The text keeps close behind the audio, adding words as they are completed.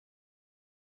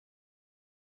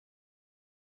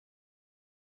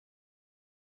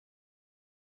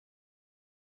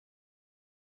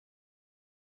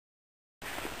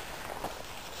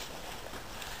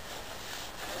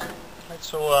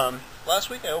So last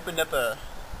week I opened up an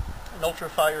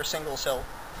ultra-fire single cell.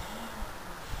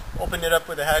 Opened it up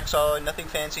with a hacksaw, nothing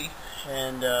fancy,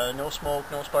 and no smoke,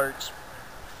 no sparks.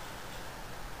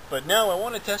 But now I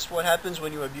want to test what happens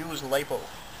when you abuse Lipo.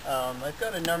 I've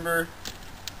got a number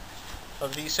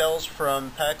of these cells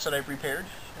from packs that I've repaired,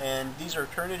 and these are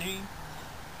Turnigy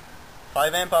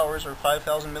 5 amp hours or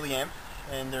 5,000 milliamp,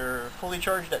 and they're fully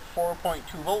charged at 4.2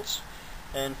 volts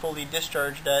and fully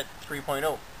discharged at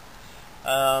 3.0.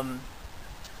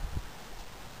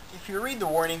 If you read the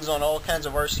warnings on all kinds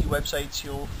of RC websites,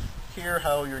 you'll hear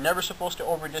how you're never supposed to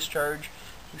over discharge.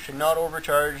 You should not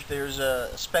overcharge. There's a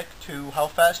spec to how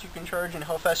fast you can charge and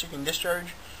how fast you can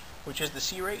discharge, which is the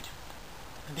C rate.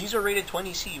 These are rated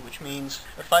 20C, which means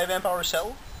a 5 amp hour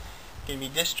cell can be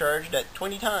discharged at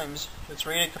 20 times its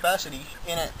rated capacity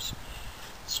in amps.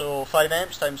 So 5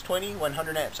 amps times 20,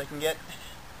 100 amps. I can get,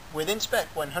 within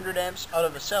spec, 100 amps out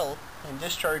of a cell and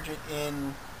discharge it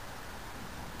in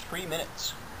 3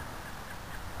 minutes.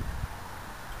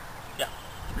 Yeah,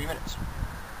 3 minutes.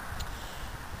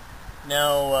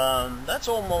 Now, that's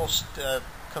almost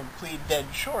complete dead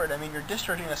short. I mean, you're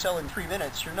discharging a cell in 3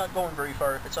 minutes. You're not going very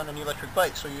far if it's on an electric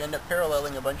bike, so you end up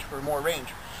paralleling a bunch for more range.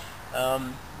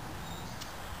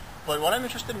 But what I'm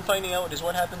interested in finding out is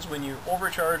what happens when you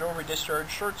overcharge,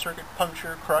 over-discharge, short-circuit,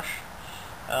 puncture, crush,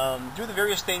 do the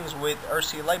various things with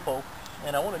RC Lipo,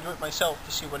 and I want to do it myself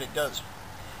to see what it does.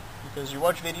 Because you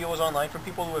watch videos online from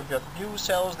people who have abused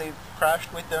cells, they've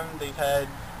crashed with them, they've had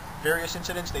various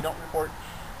incidents they don't report,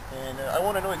 and I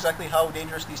want to know exactly how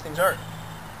dangerous these things are.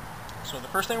 So the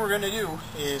first thing we're going to do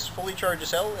is fully charge a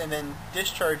cell and then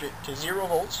discharge it to 0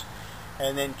 volts,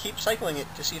 and then keep cycling it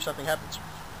to see if something happens.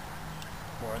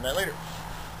 More on that later.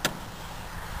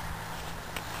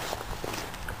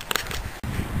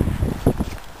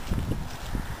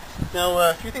 Now,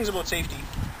 a few things about safety.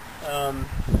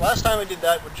 Last time I did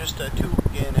that with just a tube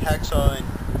and a hacksaw and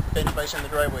bench vise in the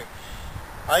driveway.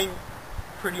 I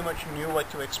pretty much knew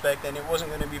what to expect, and it wasn't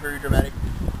going to be very dramatic.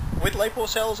 With Lipo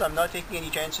cells, I'm not taking any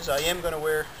chances. I am going to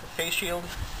wear a face shield,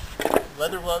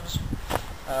 leather gloves,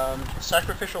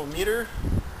 sacrificial meter.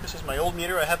 This is my old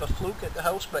meter. I have a Fluke at the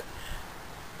house, but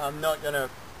I'm not going to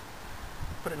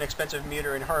put an expensive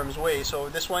meter in harm's way. So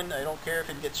this one, I don't care if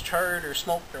it gets charred or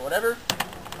smoked or whatever.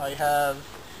 I have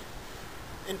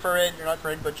infrared, or not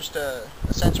infrared, but just a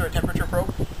sensor, a temperature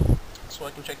probe, so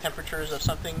I can check temperatures of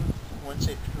something once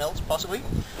it melts, possibly.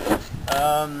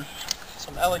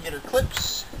 Some alligator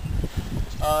clips.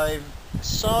 I've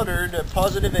soldered a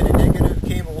positive and a negative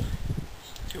cable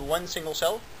to one single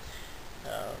cell,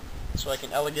 so I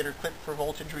can alligator clip for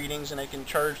voltage readings, and I can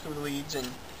charge through the leads, and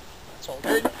that's all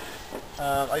good.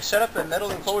 I set up a metal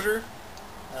enclosure,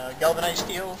 galvanized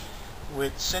steel,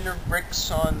 with cinder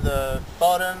bricks on the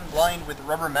bottom, lined with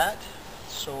rubber mat,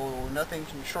 so nothing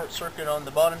can short circuit on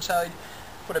the bottom side.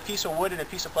 Put a piece of wood and a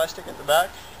piece of plastic at the back.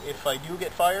 If I do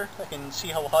get fire, I can see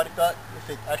how hot it got, if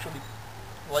it actually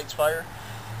lights fire.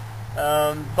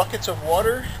 Buckets of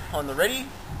water on the ready,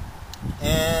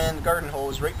 and garden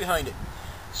hose right behind it.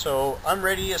 So I'm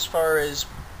ready as far as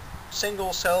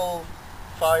single cell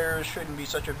fires. Shouldn't be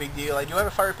such a big deal. I do have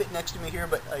a fire pit next to me here,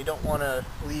 but I don't want to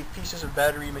leave pieces of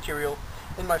battery material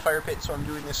in my fire pit, so I'm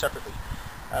doing this separately.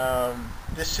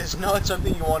 This is not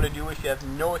something you want to do if you have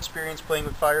no experience playing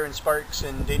with fire and sparks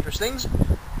and dangerous things.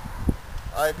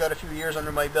 I've got a few years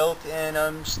under my belt, and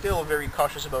I'm still very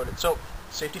cautious about it. So,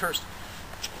 safety first.